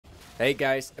Hey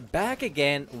guys, back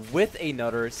again with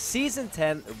another Season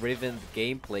 10 Riven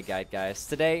gameplay guide, guys.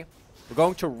 Today, we're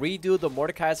going to redo the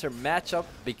Mordekaiser matchup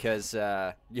because,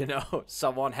 you know,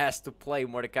 someone has to play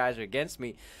Mordekaiser against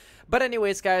me. But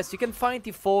anyways, guys, you can find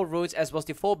the full rules as well as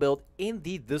the full build in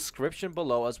the description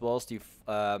below, as well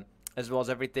as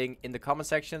everything in the comment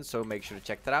section. So make sure to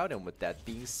check that out. And with that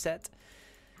being said,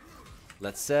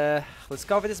 let's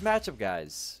cover this matchup,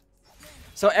 guys.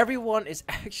 So everyone is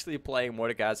actually playing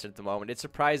Mordekaiser at the moment. It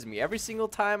surprised me. Every single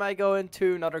time I go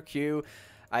into another queue,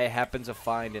 I happen to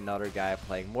find another guy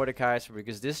playing Mordekaiser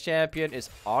because this champion is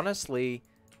honestly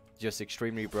just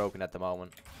extremely broken at the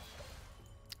moment.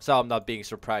 So I'm not being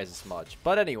surprised as much.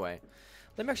 But anyway,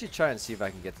 let me actually try and see if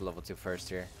I can get to level 2 first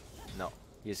here. No,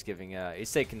 he's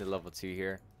taking the level 2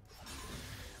 here.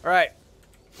 Alright.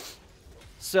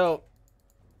 So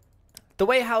the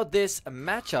way how this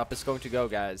matchup is going to go,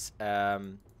 guys,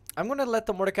 I'm going to let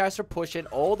the Mordekaiser push in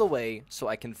all the way so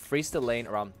I can freeze the lane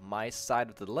around my side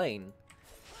of the lane.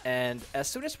 And as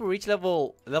soon as we reach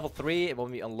level 3, and when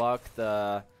we unlock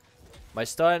my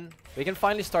stun, we can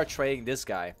finally start trading this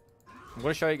guy. I'm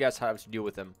going to show you guys how to deal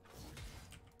with him.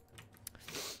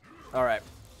 Alright.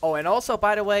 Oh, and also,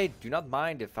 by the way, do not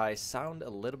mind if I sound a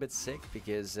little bit sick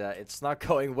because it's not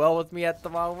going well with me at the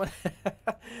moment.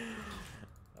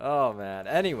 Oh man.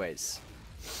 Anyways,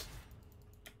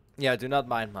 yeah, do not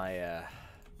mind my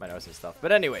my nose and stuff.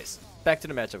 But anyways, back to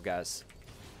the matchup, guys.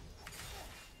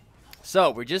 So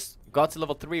we just got to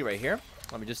level 3 right here.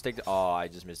 Let me just take the. Oh, I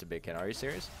just missed a big can. Are you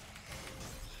serious?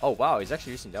 Oh wow, he's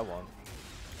actually using that one.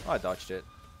 Oh, I dodged it.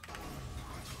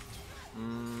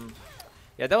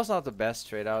 Yeah, that was not the best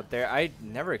trade out there. I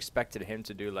never expected him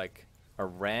to do like a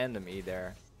random E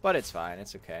there, but it's fine.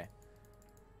 It's okay.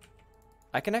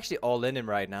 I can actually all-in him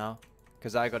right now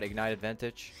because I got ignite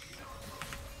advantage.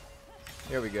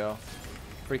 Here we go.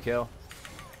 Free kill.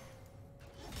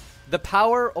 The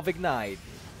power of ignite.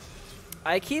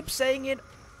 I keep saying it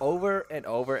over and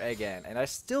over again, and I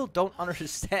still don't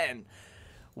understand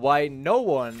why no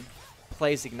one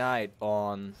plays ignite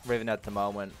on Riven at the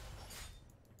moment.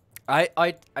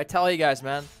 I tell you guys,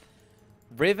 man,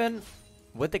 Riven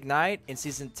with ignite in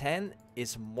season 10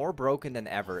 is more broken than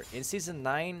ever. In season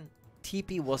 9,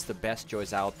 TP was the best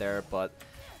choice out there, but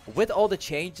with all the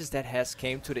changes that has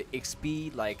came to the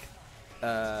XP, like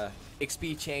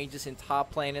XP changes in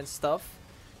top lane and stuff,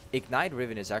 Ignite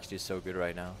Riven is actually so good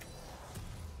right now.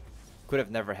 Could have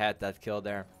never had that kill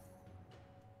there.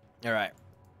 Alright.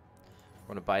 I'm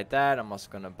gonna buy that. I'm also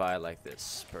gonna buy like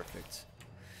this. Perfect.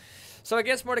 So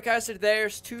against Mordekaiser,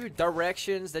 there's two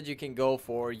directions that you can go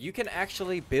for. You can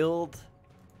actually build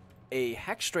a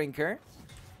hexdrinker,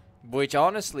 which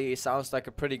honestly sounds like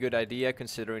a pretty good idea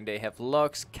considering they have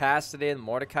Lux, Cassidy, and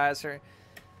Mordekaiser.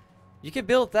 You can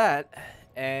build that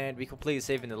and be completely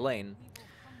safe in the lane.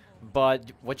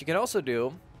 But what you can also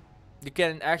do, you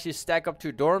can actually stack up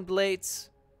 2 Dorn Blades,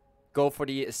 go for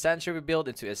the Essential build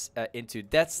into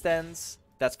deathsdance.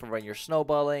 That's for when you're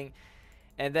snowballing.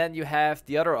 And then you have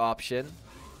the other option,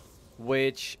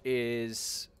 which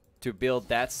is to build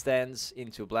that stance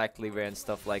into Black Cleaver and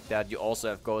stuff like that. You also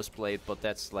have Ghost Blade, but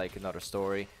that's like another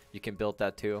story. You can build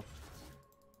that too.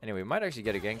 Anyway, we might actually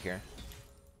get a gank here.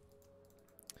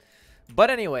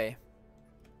 But anyway,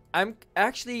 I'm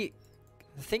actually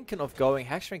thinking of going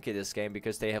hexdrinker this game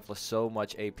because they have so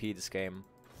much AP this game.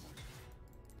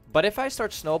 But if I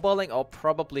start snowballing, I'll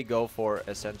probably go for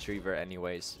a Sentry Reaver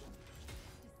anyways.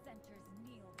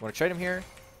 Want to trade him here?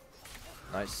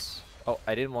 Nice. Oh,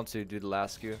 I didn't want to do the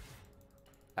last Q.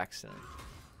 Accident.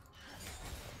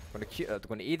 I'm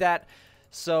gonna eat that.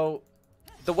 So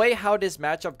the way how this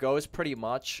matchup goes pretty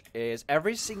much is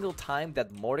every single time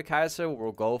that Mordekaiser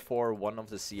will go for one of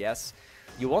the CS,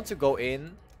 you want to go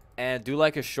in and do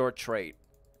like a short trade.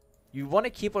 You want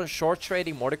to keep on short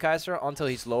trading Mordekaiser until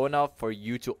he's low enough for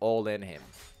you to all in him.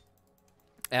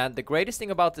 And the greatest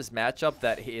thing about this matchup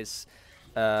that his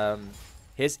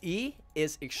E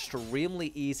is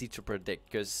extremely easy to predict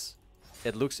because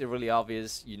it looks really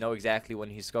obvious. You know exactly when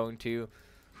he's going to.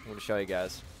 I'm going to show you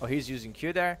guys. Oh, he's using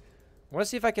Q there. I want to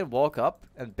see if I can walk up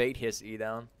and bait his E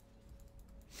down.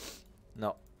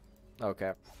 No.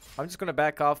 Okay. I'm just going to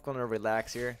back off. Going to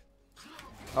relax here.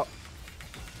 Oh.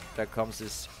 There comes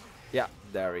his... Yeah,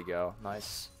 there we go.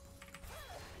 Nice.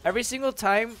 Every single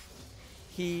time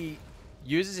he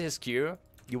uses his Q,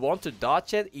 you want to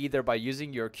dodge it either by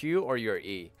using your Q or your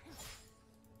E.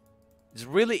 It's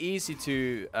really easy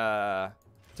to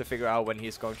figure out when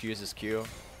he's going to use his Q.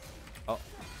 Oh.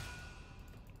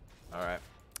 Alright.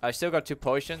 I still got 2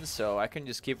 potions, so I can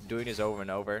just keep doing this over and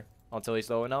over until he's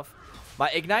low enough. My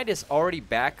ignite is already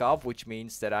back up, which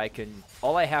means that I can...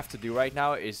 All I have to do right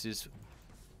now is just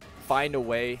find a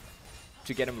way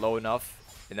to get him low enough,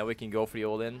 and then we can go for the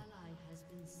all-in.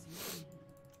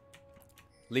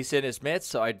 Lee Sin is mid,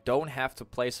 so I don't have to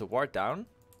place a ward down.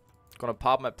 Gonna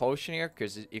pop my potion here,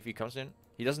 because if he comes in...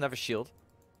 He doesn't have a shield.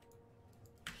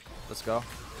 Let's go.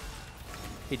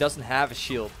 He doesn't have a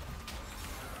shield.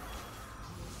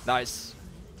 Nice.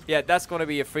 Yeah, that's gonna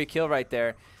be a free kill right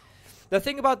there. The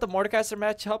thing about the Mordekaiser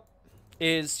matchup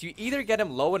is you either get him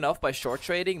low enough by short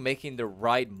trading, making the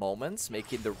right moments,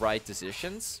 making the right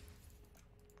decisions,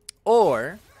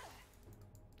 or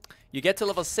you get to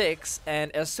level 6, and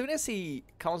as soon as he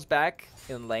comes back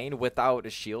in lane without a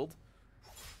shield,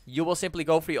 you will simply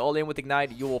go for the all-in with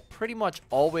Ignite. You will pretty much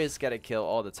always get a kill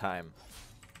all the time.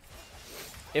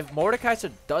 If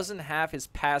Mordekaiser doesn't have his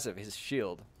passive, his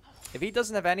shield, if he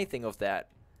doesn't have anything of that,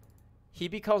 he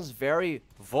becomes very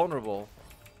vulnerable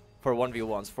for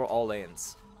 1v1s, for all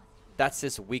lanes. That's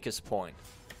his weakest point.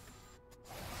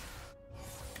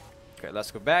 Okay,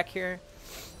 let's go back here.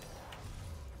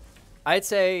 I'd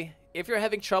say if you're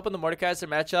having trouble in the Mordekaiser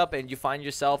matchup and you find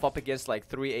yourself up against like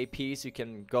 3 APs, you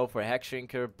can go for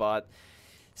hexdrinker. But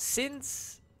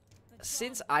since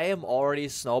I am already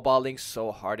snowballing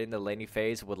so hard in the laning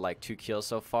phase with like 2 kills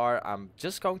so far, I'm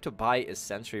just going to buy a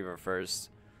reaver first.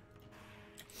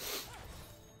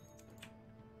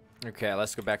 Okay,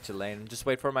 let's go back to lane. Just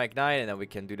wait for my ignite and then we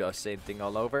can do the same thing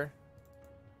all over.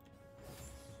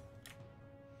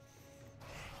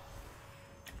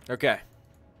 Okay.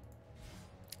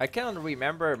 I cannot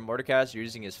remember Mordekaiser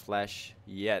using his flash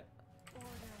yet.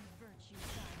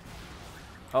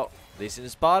 Oh, Lee Sin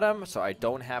is bottom, so I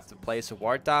don't have to place a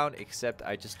ward down, except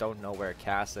I just don't know where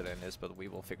Kassadin is, but we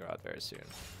will figure out very soon.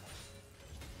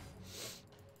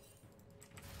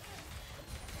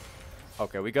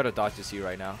 Okay, we got a dodge to see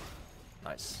right now.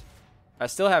 Nice. I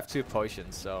still have 2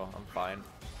 potions, so I'm fine.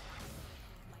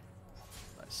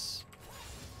 Nice.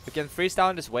 We can freeze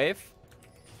down this wave.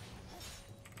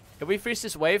 If we freeze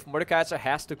this wave, Mordekaiser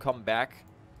has to come back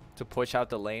to push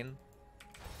out the lane.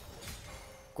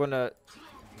 Gonna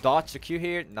dodge the Q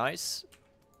here. Nice.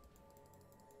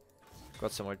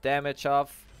 Got some more damage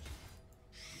off.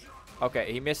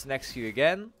 Okay, he missed the next Q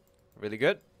again. Really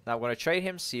good. Now I'm gonna trade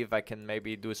him, see if I can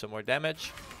maybe do some more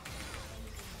damage.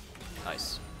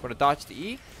 Nice. Gonna dodge the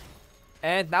E.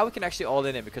 And now we can actually all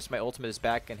in him because my ultimate is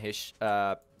back and his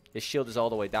shield is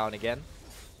all the way down again.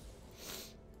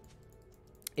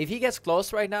 If he gets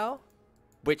close right now,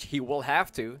 which he will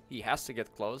have to, he has to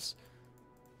get close,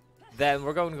 then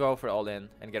we're going to go for all in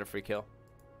and get a free kill.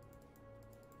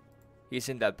 He's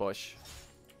in that bush.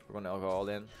 We're going to go all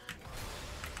in.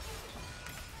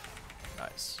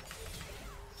 Nice.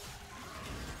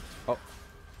 Oh.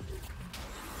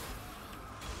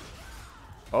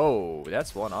 Oh,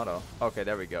 that's 1 auto. Okay,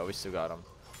 there we go. We still got him.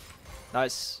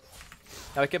 Nice.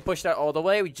 Now we can push that all the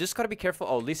way. We just got to be careful.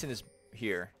 Oh, Lee Sin is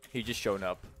here. He just shown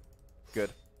up. Good.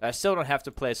 I still don't have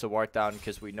to place a ward down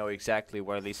because we know exactly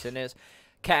where Lee Sin is.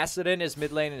 Kassadin is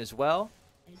mid lane as well.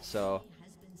 So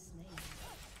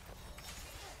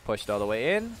push it all the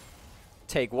way in.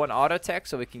 Take 1 auto attack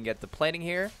so we can get the plating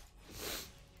here.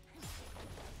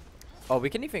 Oh, we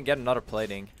can even get another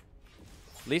plating.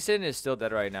 Lee Sin is still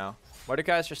dead right now.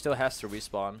 Mordekaiser still has to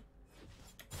respawn.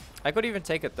 I could even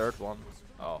take a 3rd one.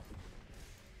 Oh.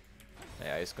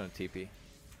 Yeah, he's gonna TP.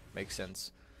 Makes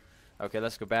sense. Okay,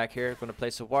 let's go back here. Gonna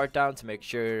place a ward down to make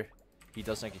sure he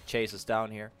doesn't chase us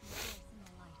down here.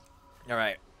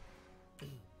 Alright.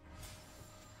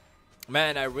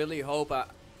 Man, I really hope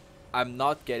I'm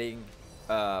not getting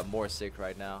more sick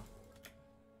right now.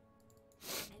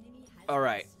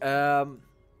 Alright.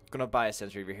 Gonna buy a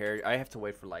sentry over here. I have to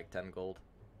wait for like 10 gold.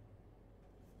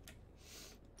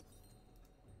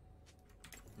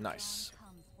 Nice.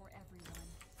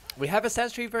 We have a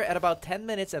Sense Reaver at about 10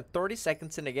 minutes and 30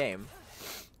 seconds in the game.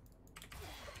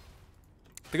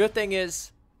 The good thing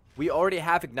is, we already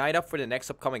have Ignite up for the next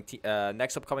upcoming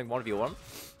 1v1.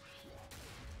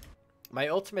 My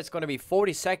ultimate's going to be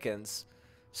 40 seconds.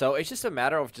 So it's just a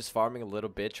matter of just farming a little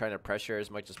bit, trying to pressure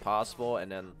as much as possible, and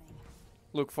then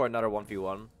look for another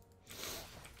 1v1.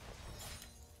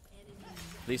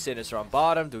 Lee Sin is around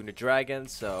bottom, doing the dragon,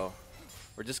 so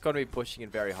we're just going to be pushing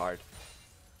it very hard.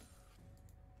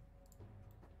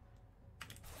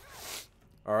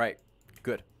 Alright,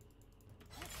 good.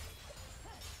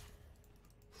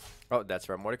 Oh, that's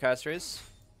where Mordekaiser is.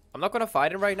 I'm not going to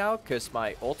fight him right now because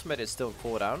my ultimate is still in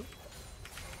cooldown.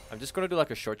 I'm just going to do like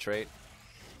a short trade.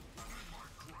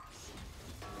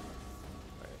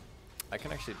 Right. I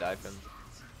can actually dive him.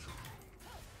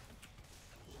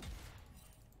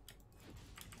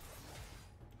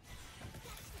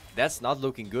 That's not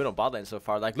looking good on bot lane so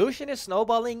far. Like, Lucian is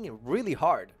snowballing really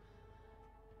hard.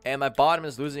 And my bottom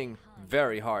is losing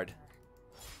very hard.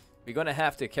 We're gonna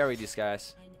have to carry these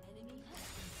guys.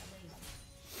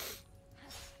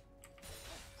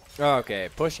 Okay,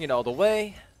 pushing it all the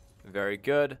way. Very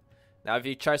good. Now if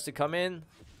he tries to come in,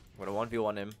 I'm gonna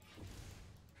 1v1 him.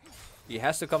 He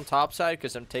has to come topside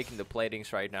because I'm taking the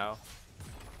platings right now.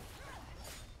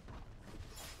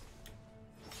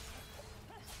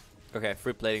 Okay,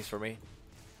 free platings for me.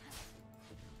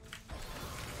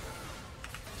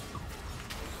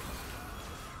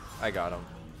 I got him.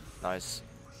 Nice.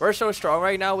 We're so strong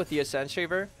right now with the Ascent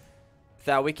Reaver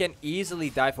that we can easily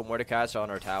die for Mordekaiser on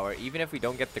our tower. Even if we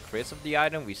don't get the crits of the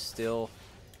item, we still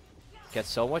get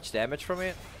so much damage from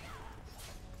it.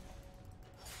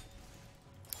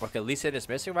 Okay, Lee Sin is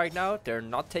missing right now. They're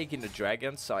not taking the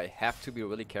dragon, so I have to be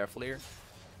really careful here.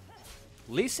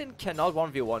 Lee Sin cannot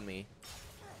 1v1 me.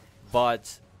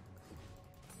 But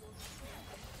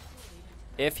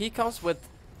if he comes with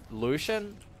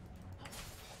Lucian,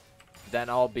 then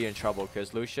I'll be in trouble.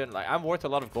 Because Lucian, like, I'm worth a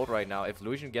lot of gold right now. If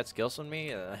Lucian gets kills on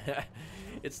me,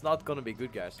 it's not gonna be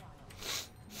good, guys.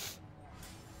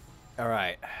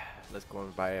 Alright, let's go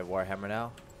and buy a Warhammer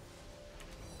now.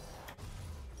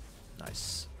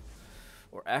 Nice.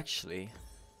 Or actually,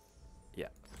 yeah,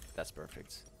 that's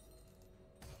perfect.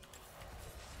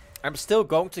 I'm still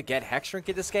going to get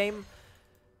hexdrinker this game.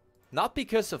 Not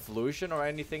because of Lucian or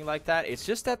anything like that. It's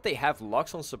just that they have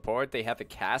Lux on support. They have a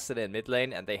Cassidy in mid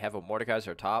lane. And they have a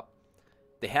Mordekaiser top.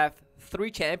 They have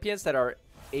 3 champions that are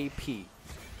AP.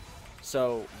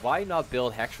 So why not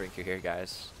build hexdrinker here,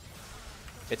 guys?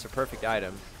 It's a perfect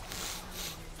item.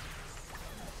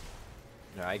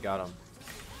 No, I got him.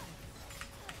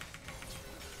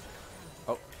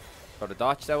 Oh, gotta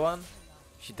dodge that one.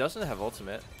 She doesn't have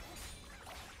ultimate.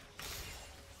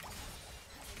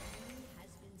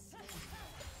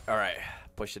 Alright,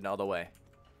 push it all the way.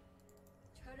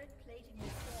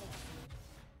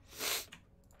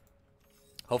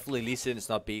 Hopefully Lee Sin is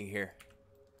not being here.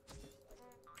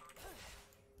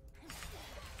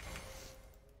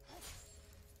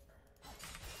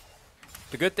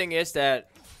 The good thing is that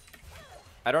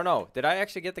I don't know. Did I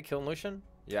actually get the kill on Lucian?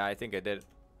 Yeah, I think I did.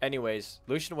 Anyways,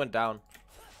 Lucian went down.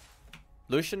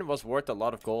 Lucian was worth a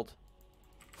lot of gold.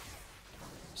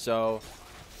 So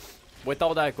with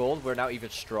all that gold, we're now even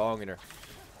stronger.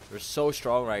 We're so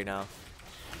strong right now.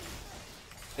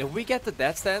 If we get the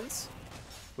deathsdance,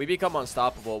 we become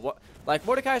unstoppable. What, like,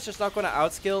 Mordecai is just not going to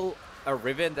outskill a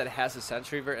Riven that has a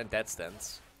Sense Reaver and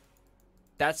deathsdance.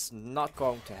 That's not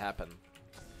going to happen.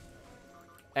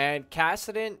 And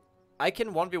Cassidy, I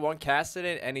can 1v1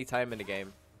 Cassidy anytime in the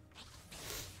game.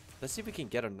 Let's see if we can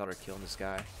get another kill on this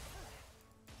guy.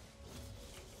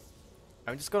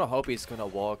 I'm just going to hope he's going to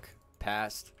walk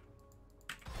past.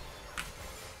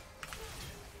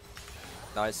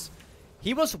 Nice.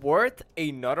 He was worth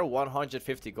another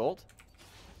 150 gold.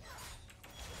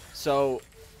 So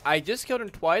I just killed him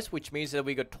twice, which means that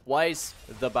we got twice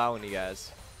the bounty,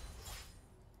 guys.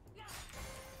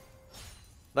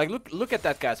 Like, look at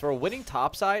that, guys. We're winning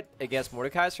topside against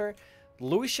Mordekaiser.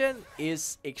 Lucian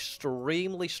is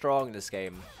extremely strong in this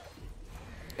game.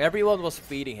 Everyone was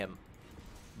feeding him.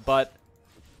 But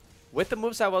with the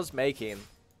moves I was making,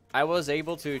 I was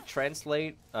able to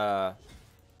translate my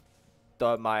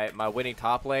winning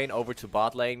top lane over to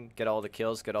bot lane, get all the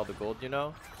kills, get all the gold, you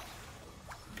know?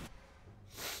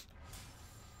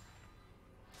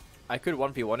 I could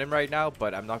 1v1 him right now,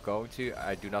 but I'm not going to.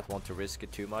 I do not want to risk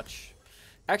it too much.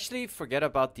 Actually, forget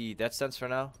about the deathsdance for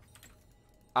now.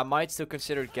 I might still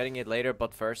consider getting it later,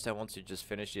 but first I want to just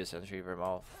finish the Ascent Reaver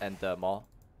Maul and the Maul.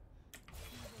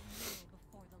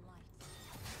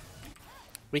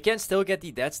 We can still get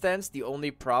the deathsdance. The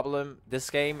only problem this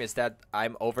game is that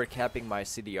I'm overcapping my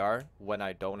CDR when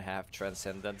I don't have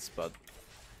Transcendence, but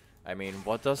I mean,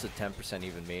 what does a 10%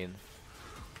 even mean?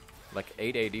 Like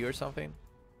 880 or something?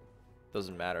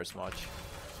 Doesn't matter as much.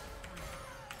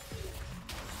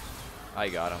 I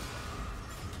got him.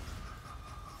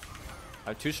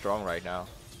 I'm too strong right now.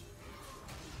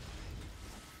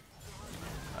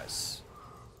 Nice.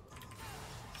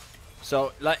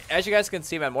 So, like, as you guys can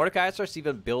see, man, Mordekaiser is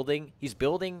even building. He's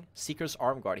building Seeker's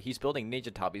Arm Guard. He's building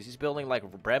Ninja Toppies. He's building, like,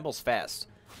 Brambles Fast.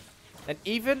 And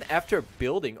even after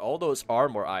building all those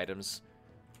armor items,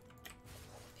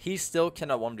 he still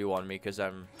cannot 1v1 me because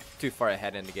I'm too far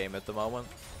ahead in the game at the moment.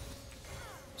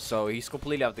 So, he's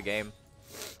completely out of the game.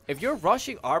 If you're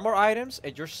rushing armor items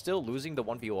and you're still losing the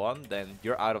 1v1, then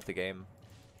you're out of the game.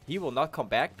 He will not come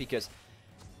back because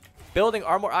building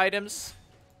armor items,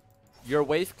 your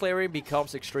wave clearing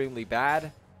becomes extremely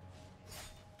bad.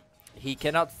 he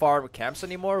cannot farm camps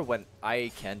anymore when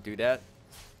I can't do that.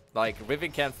 Like,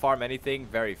 Riven can't farm anything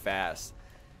very fast.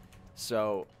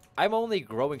 So, I'm only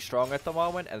growing strong at the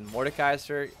moment, and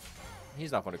Mordekaiser,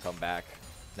 he's not going to come back.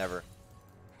 Never.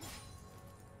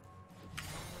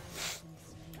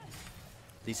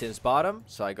 Lee Sin's bottom,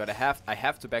 so I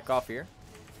have to back off here.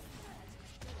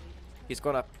 He's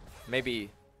gonna maybe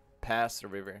pass the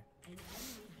river.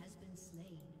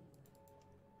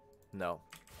 No.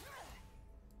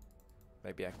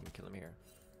 Maybe I can kill him here.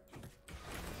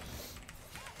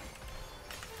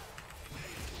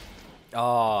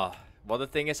 Oh, well, the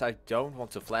thing is, I don't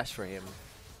want to flash for him.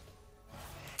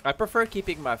 I prefer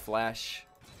keeping my flash.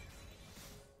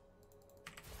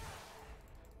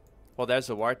 Well, there's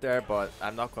a ward there, but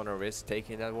I'm not gonna risk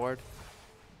taking that ward.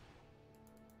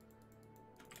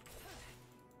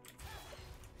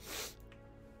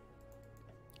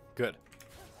 Good.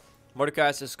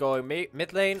 Mordekaiser is going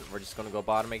mid lane. We're just gonna go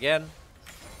bottom again.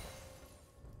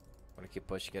 Gonna keep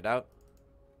pushing it out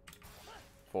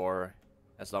for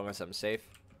as long as I'm safe.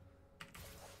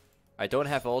 I don't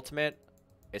have ultimate.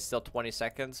 It's still 20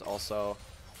 seconds. Also,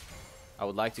 I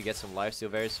would like to get some lifesteal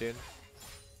very soon.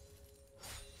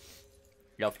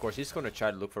 Yeah, of course, he's going to try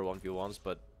to look for 1v1s,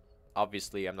 but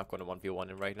obviously I'm not going to 1v1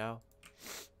 him right now.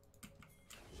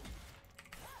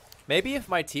 Maybe if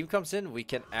my team comes in, we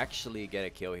can actually get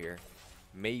a kill here.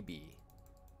 Maybe.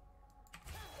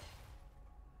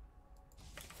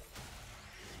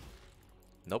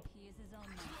 Nope.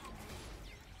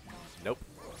 Nope.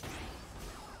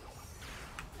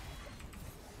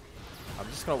 I'm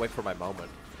just going to wait for my moment.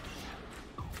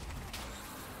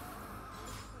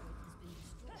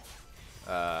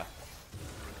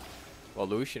 Well,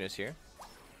 Lucian is here.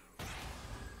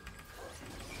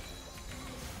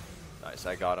 Nice,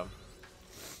 I got him.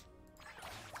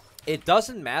 It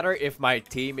doesn't matter if my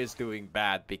team is doing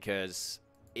bad, because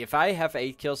if I have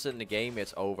 8 kills in the game,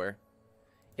 it's over.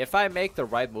 If I make the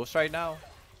right moves right now,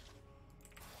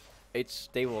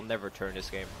 they will never turn this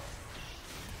game.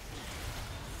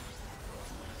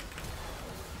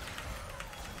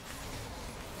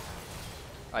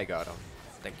 I got him.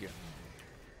 Thank you.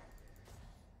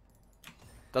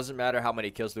 Doesn't matter how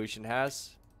many kills Lucian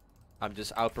has. I'm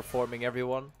just outperforming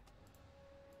everyone.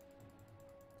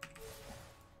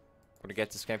 I'm gonna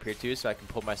get this camp here too so I can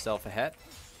pull myself ahead.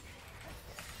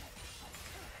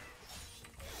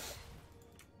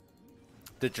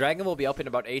 The dragon will be up in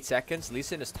about 8 seconds. Lee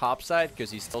Sin is topside because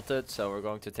he's tilted, so we're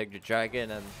going to take the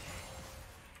dragon and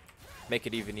make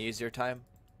it even easier time.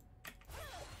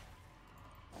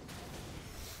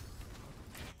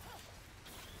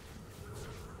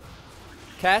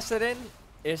 Kassadin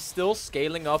is still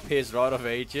scaling up his Rod of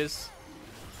Ages.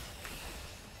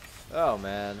 Oh,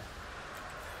 man.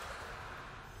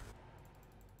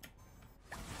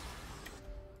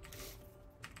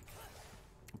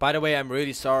 By the way, I'm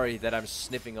really sorry that I'm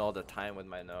sniffing all the time with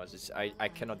my nose. I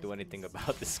cannot do anything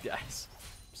about this, guys.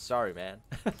 Sorry, man.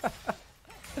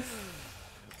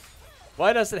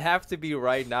 Why does it have to be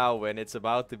right now when it's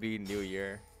about to be New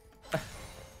Year?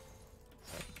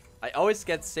 I always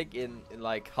get sick in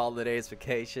like holidays,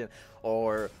 vacation,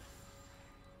 or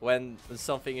when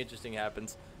something interesting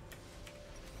happens.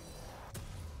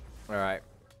 Alright.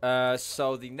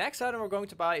 So the next item we're going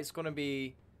to buy is going to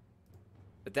be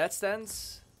a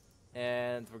deathsdance.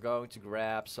 And we're going to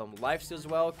grab some lifesteal as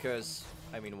well, because,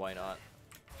 I mean, why not?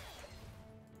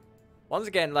 Once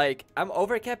again, like, I'm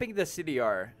overcapping the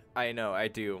CDR. I know, I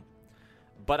do.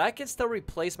 But I can still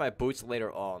replace my boots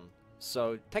later on.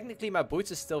 So, technically, my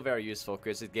boots is still very useful,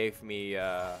 because it gave me,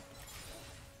 the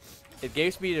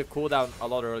cooldown a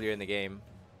lot earlier in the game.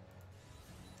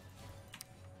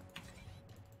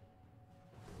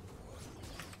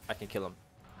 I can kill him.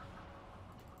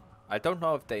 I don't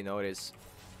know if they notice.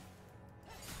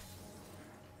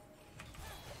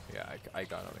 Yeah, I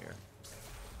got him here.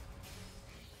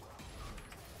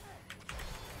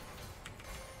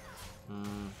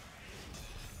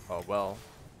 Oh, well.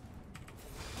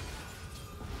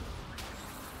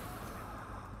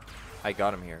 I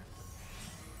got him here.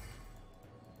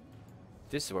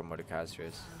 This is where Mordekaiser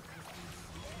is.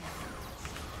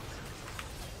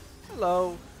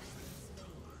 Hello.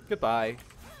 Goodbye.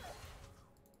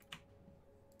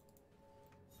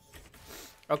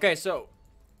 Okay, so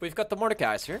we've got the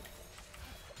Mordekaiser.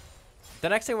 The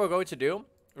next thing we're going to do,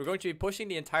 we're going to be pushing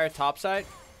the entire top side.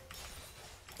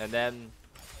 And then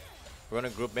we're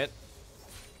going to group mid.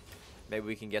 Maybe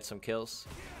we can get some kills.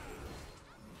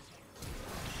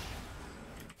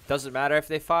 Doesn't matter if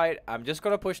they fight. I'm just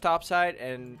going to push top side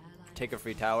and take a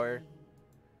free tower.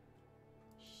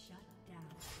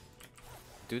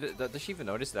 Does she even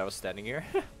notice that I was standing here?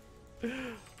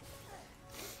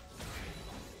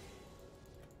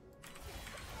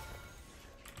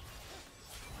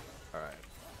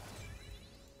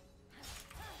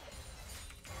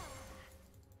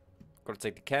 Gonna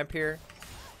take the camp here.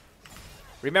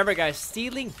 Remember, guys,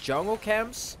 stealing jungle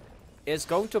camps is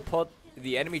going to put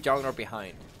the enemy jungler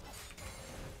behind.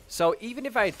 So even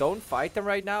if I don't fight them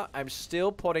right now, I'm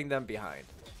still putting them behind.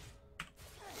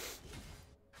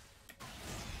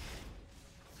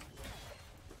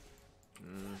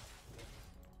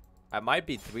 I might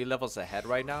be 3 levels ahead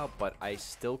right now, but I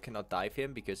still cannot dive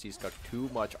him because he's got too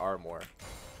much armor.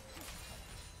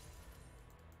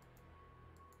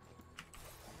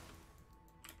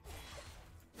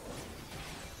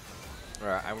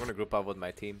 Alright, I'm gonna group up with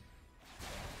my team.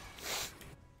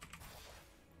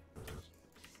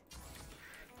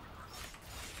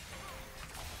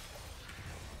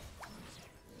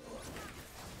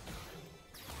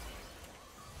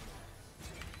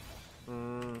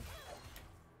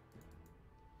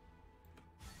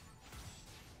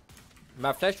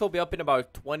 My flash will be up in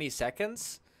about 20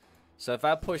 seconds. So if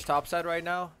I push topside right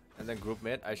now and then group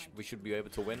mid, we should be able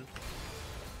to win.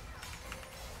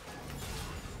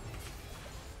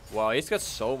 Wow, he's got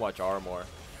so much armor.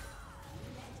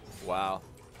 Wow.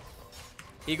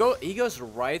 He goes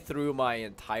right through my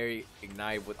entire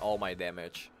ignite with all my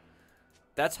damage.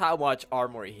 That's how much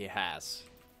armor he has.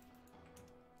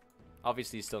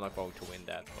 Obviously, he's still not going to win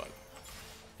that, but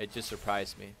it just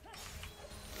surprised me.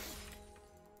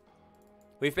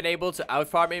 We've been able to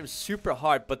outfarm him super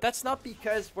hard, but that's not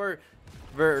because we're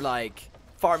like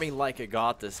farming like a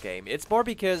god this game. It's more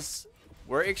because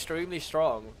we're extremely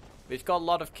strong. We've got a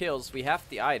lot of kills, we have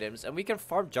the items, and we can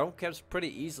farm jungle camps pretty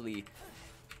easily.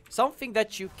 Something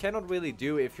that you cannot really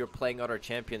do if you're playing other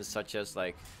champions such as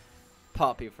like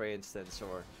Poppy, for instance,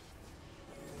 or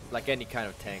like any kind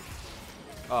of tank.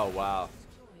 Oh wow,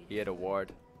 he had a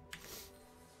ward.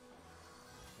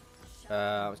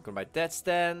 I was going to buy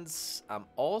deathsdance. I'm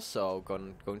also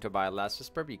going to buy a last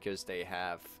whisper because they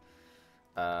have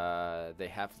a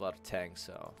lot of tanks,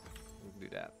 so we'll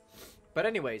do that. But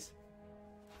anyways,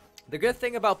 the good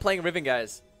thing about playing Riven,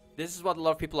 guys, this is what a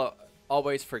lot of people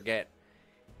always forget.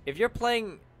 If you're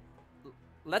playing,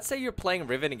 let's say you're playing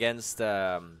Riven against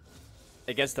the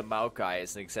Maokai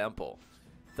as an example,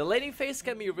 the laning phase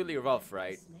can be really rough,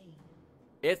 right?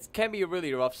 It can be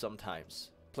really rough sometimes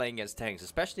playing against tanks,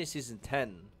 especially in season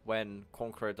 10 when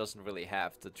Conqueror doesn't really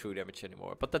have the true damage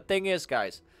anymore. But the thing is,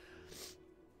 guys,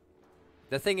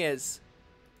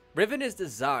 Riven is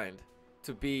designed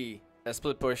to be a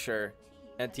split pusher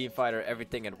and team fighter,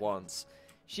 everything at once.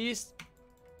 She's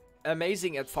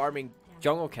amazing at farming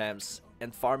jungle camps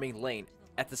and farming lane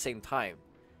at the same time.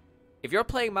 If you're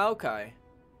playing Maokai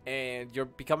and you're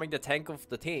becoming the tank of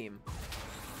the team,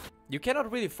 you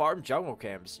cannot really farm jungle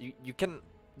camps.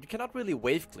 You cannot really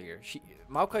wave clear.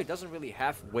 Maokai doesn't really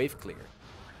have wave clear.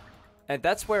 And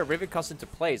that's where Riven comes into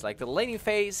place. Like, the laning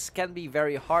phase can be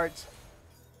very hard.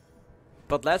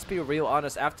 But let's be real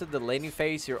honest, after the laning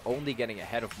phase, you're only getting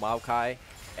ahead of Maokai.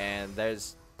 And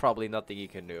there's probably nothing you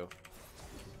can do.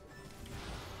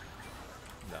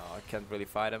 No, I can't really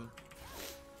fight him.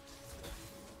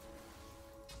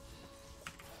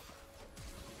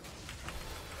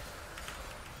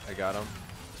 I got him.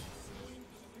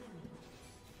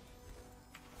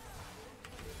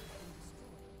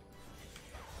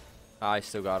 I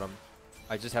still got him.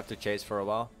 I just have to chase for a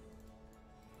while.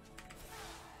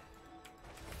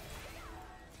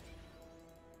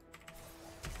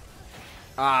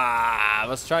 I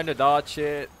was trying to dodge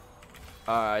it.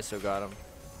 I still got him.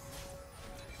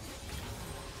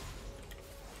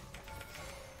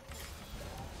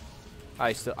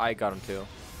 I got him too.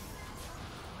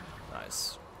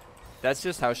 Nice. That's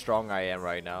just how strong I am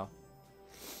right now.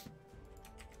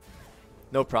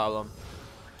 No problem.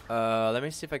 Let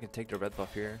me see if I can take the red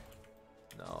buff here.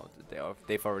 No,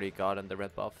 they've already gotten the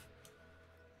red buff.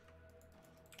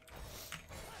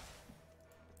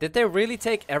 Did they really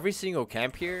take every single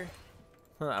camp here?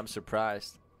 Huh, I'm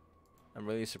surprised. I'm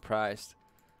really surprised.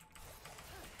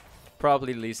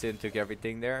 Probably Lee Sin took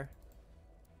everything there.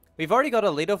 We've already got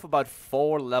a lead of about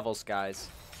 4 levels, guys.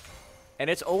 And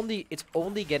it's only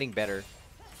getting better.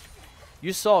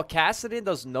 You saw Kassadin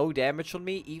does no damage on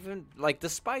me, even like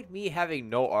despite me having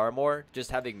no armor,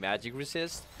 just having magic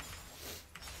resist.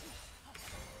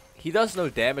 He does no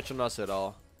damage on us at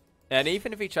all. And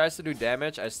even if he tries to do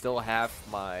damage, I still have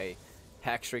my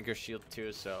hexdrinker shield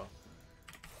too, so.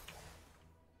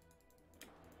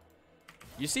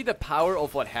 You see the power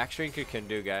of what hexdrinker can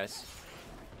do, guys.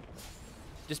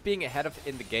 Just being ahead of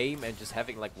in the game and just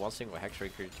having like one single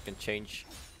hexdrinker can change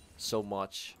so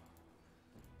much.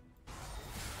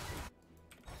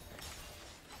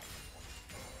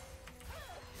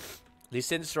 Lee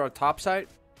Sin's on top side,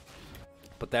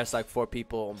 but there's like 4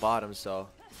 people on bottom, so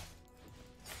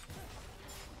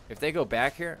if they go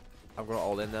back here, I'm gonna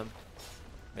all in them.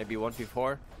 Maybe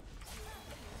 1v4.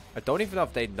 I don't even know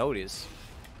if they notice.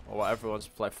 Or everyone's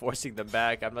like forcing them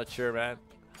back. I'm not sure, man.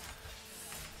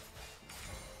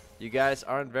 You guys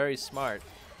aren't very smart.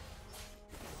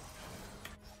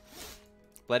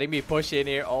 Letting me push in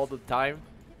here all the time.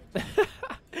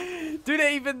 Do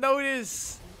they even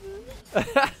notice?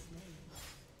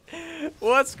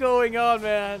 What's going on,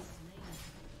 man?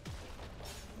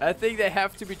 I think they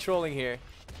have to be trolling here.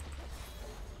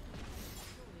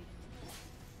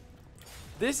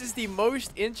 This is the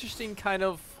most interesting kind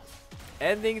of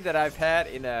ending that I've had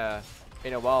in a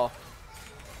while.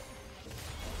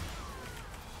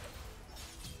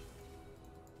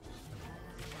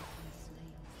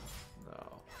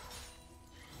 No.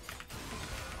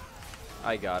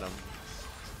 I got him.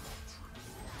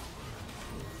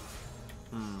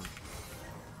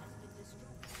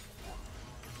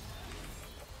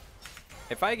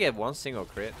 If I get one single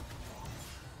crit.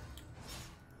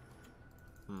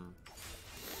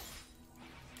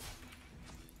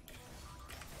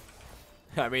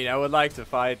 I mean, I would like to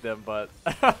fight them, but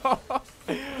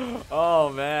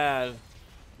oh man,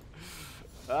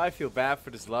 I feel bad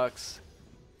for this Lux.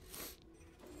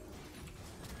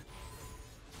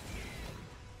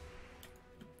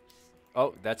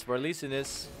 Oh, that's where Lee Sin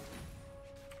is.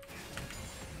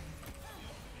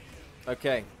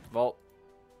 Okay, well,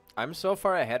 I'm so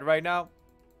far ahead right now.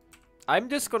 I'm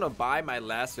just gonna buy my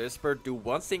last Whisper, do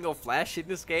one single flash in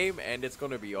this game, and it's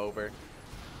gonna be over.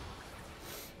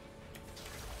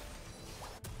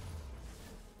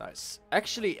 Nice.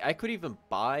 Actually, I could even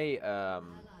buy,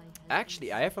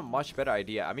 actually, I have a much better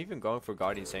idea. I'm even going for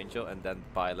Guardian's Angel and then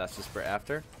buy Last Whisper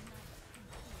after.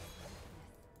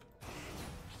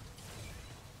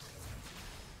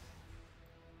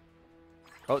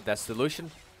 Oh, that's the Lucian.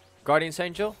 Guardian's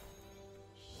Angel.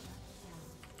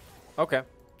 Okay.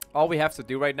 All we have to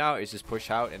do right now is just push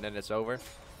out and then it's over.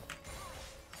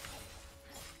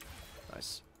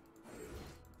 Nice.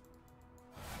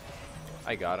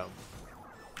 I got him.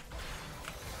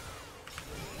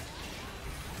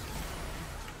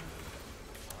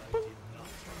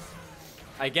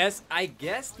 I guess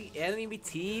the enemy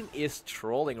team is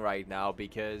trolling right now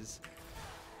because,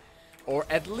 or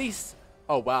at least,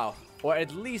 oh wow, or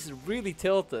at least really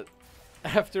tilted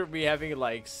after me having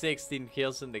like 16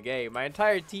 kills in the game. My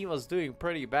entire team was doing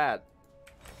pretty bad,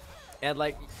 and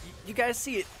like you guys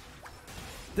see it.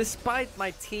 Despite my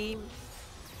team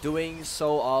doing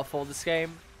so awful this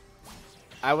game,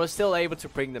 I was still able to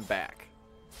bring them back.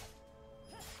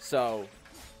 So.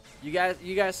 You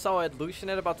guys saw it. Lucian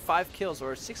had about 5 kills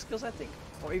or 6 kills, I think,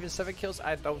 or even 7 kills.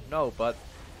 I don't know, but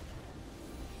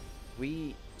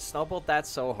we snowballed that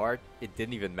so hard it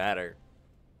didn't even matter.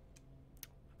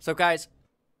 So, guys,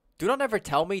 do not ever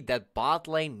tell me that bot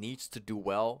lane needs to do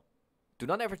well. Do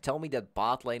not ever tell me that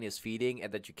bot lane is feeding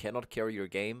and that you cannot carry your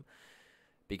game,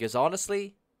 because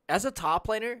honestly, as a top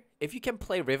laner, if you can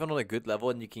play Riven on a good level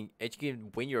and you can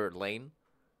win your lane,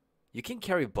 you can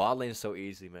carry bot lane so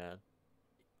easy, man.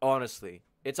 Honestly,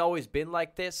 it's always been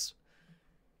like this.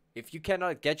 If you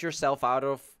cannot get yourself out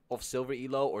of silver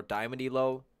elo or diamond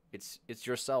elo, it's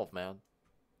yourself, man.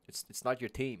 It's not your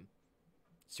team.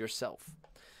 It's yourself.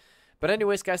 But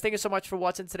anyways, guys, thank you so much for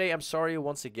watching today. I'm sorry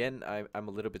once again. I'm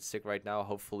a little bit sick right now.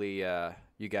 Hopefully,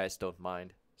 you guys don't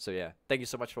mind. So yeah, thank you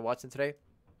so much for watching today.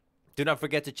 Do not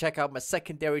forget to check out my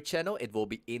secondary channel. It will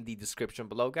be in the description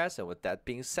below, guys. And with that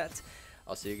being said,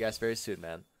 I'll see you guys very soon,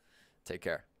 man. Take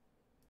care.